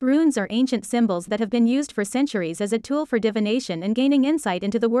Runes are ancient symbols that have been used for centuries as a tool for divination and gaining insight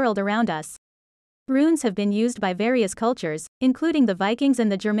into the world around us. Runes have been used by various cultures, including the Vikings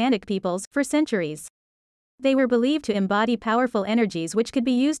and the Germanic peoples, for centuries. They were believed to embody powerful energies which could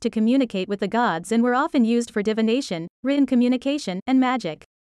be used to communicate with the gods and were often used for divination, written communication, and magic.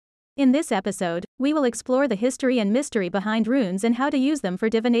 In this episode, we will explore the history and mystery behind runes and how to use them for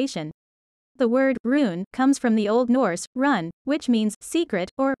divination. The word rune comes from the Old Norse run, which means secret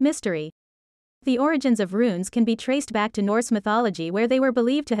or mystery. The origins of runes can be traced back to Norse mythology, where they were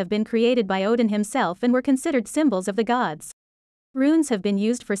believed to have been created by Odin himself and were considered symbols of the gods. Runes have been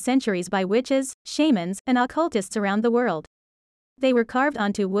used for centuries by witches, shamans, and occultists around the world. They were carved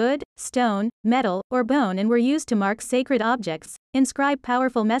onto wood, stone, metal, or bone and were used to mark sacred objects, inscribe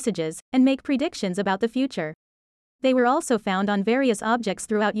powerful messages, and make predictions about the future. They were also found on various objects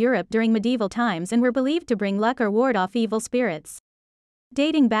throughout Europe during medieval times and were believed to bring luck or ward off evil spirits.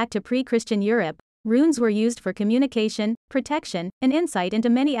 Dating back to pre-Christian Europe, runes were used for communication, protection, and insight into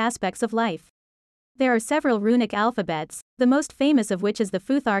many aspects of life. There are several runic alphabets, the most famous of which is the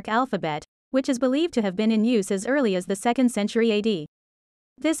Futhark alphabet, which is believed to have been in use as early as the 2nd century AD.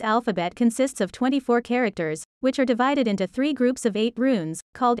 This alphabet consists of 24 characters, which are divided into 3 groups of 8 runes,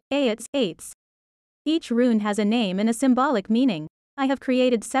 called eights. Each rune has a name and a symbolic meaning. I have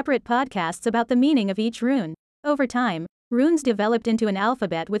created separate podcasts about the meaning of each rune. Over time, runes developed into an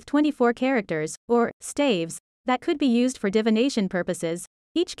alphabet with 24 characters, or staves, that could be used for divination purposes,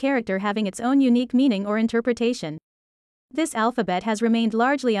 each character having its own unique meaning or interpretation. This alphabet has remained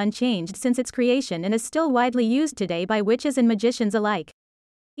largely unchanged since its creation and is still widely used today by witches and magicians alike.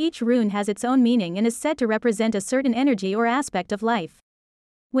 Each rune has its own meaning and is said to represent a certain energy or aspect of life.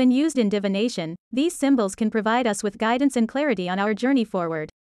 When used in divination, these symbols can provide us with guidance and clarity on our journey forward.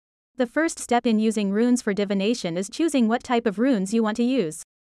 The first step in using runes for divination is choosing what type of runes you want to use.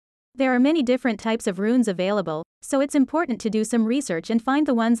 There are many different types of runes available, so it's important to do some research and find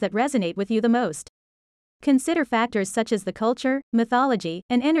the ones that resonate with you the most. Consider factors such as the culture, mythology,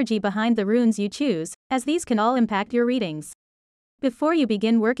 and energy behind the runes you choose, as these can all impact your readings. Before you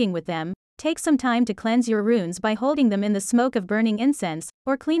begin working with them, take some time to cleanse your runes by holding them in the smoke of burning incense,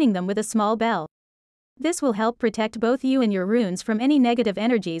 or cleaning them with a small bell. This will help protect both you and your runes from any negative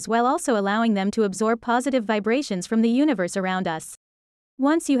energies while also allowing them to absorb positive vibrations from the universe around us.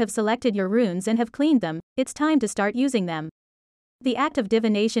 Once you have selected your runes and have cleaned them, it's time to start using them. The act of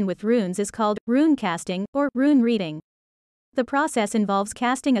divination with runes is called rune casting or rune reading. The process involves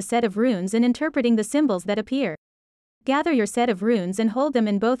casting a set of runes and interpreting the symbols that appear. Gather your set of runes and hold them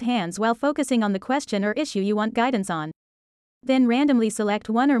in both hands while focusing on the question or issue you want guidance on. Then randomly select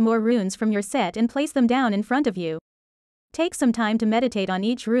one or more runes from your set and place them down in front of you. Take some time to meditate on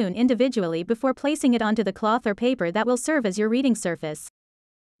each rune individually before placing it onto the cloth or paper that will serve as your reading surface.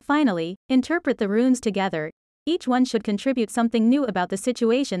 Finally, interpret the runes together. Each one should contribute something new about the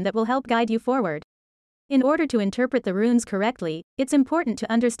situation that will help guide you forward. In order to interpret the runes correctly, it's important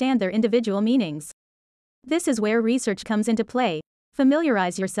to understand their individual meanings. This is where research comes into play.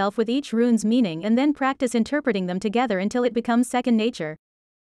 Familiarize yourself with each rune's meaning and then practice interpreting them together until it becomes second nature.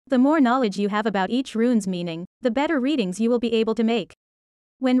 The more knowledge you have about each rune's meaning, the better readings you will be able to make.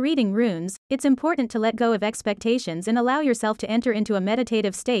 When reading runes, it's important to let go of expectations and allow yourself to enter into a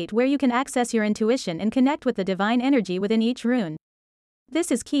meditative state where you can access your intuition and connect with the divine energy within each rune.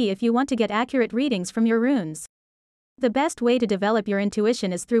 This is key if you want to get accurate readings from your runes. The best way to develop your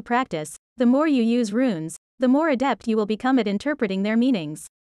intuition is through practice. The more you use runes, the more adept you will become at interpreting their meanings.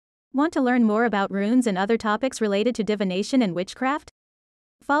 Want to learn more about runes and other topics related to divination and witchcraft?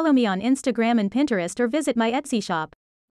 Follow me on Instagram and Pinterest or visit my Etsy shop.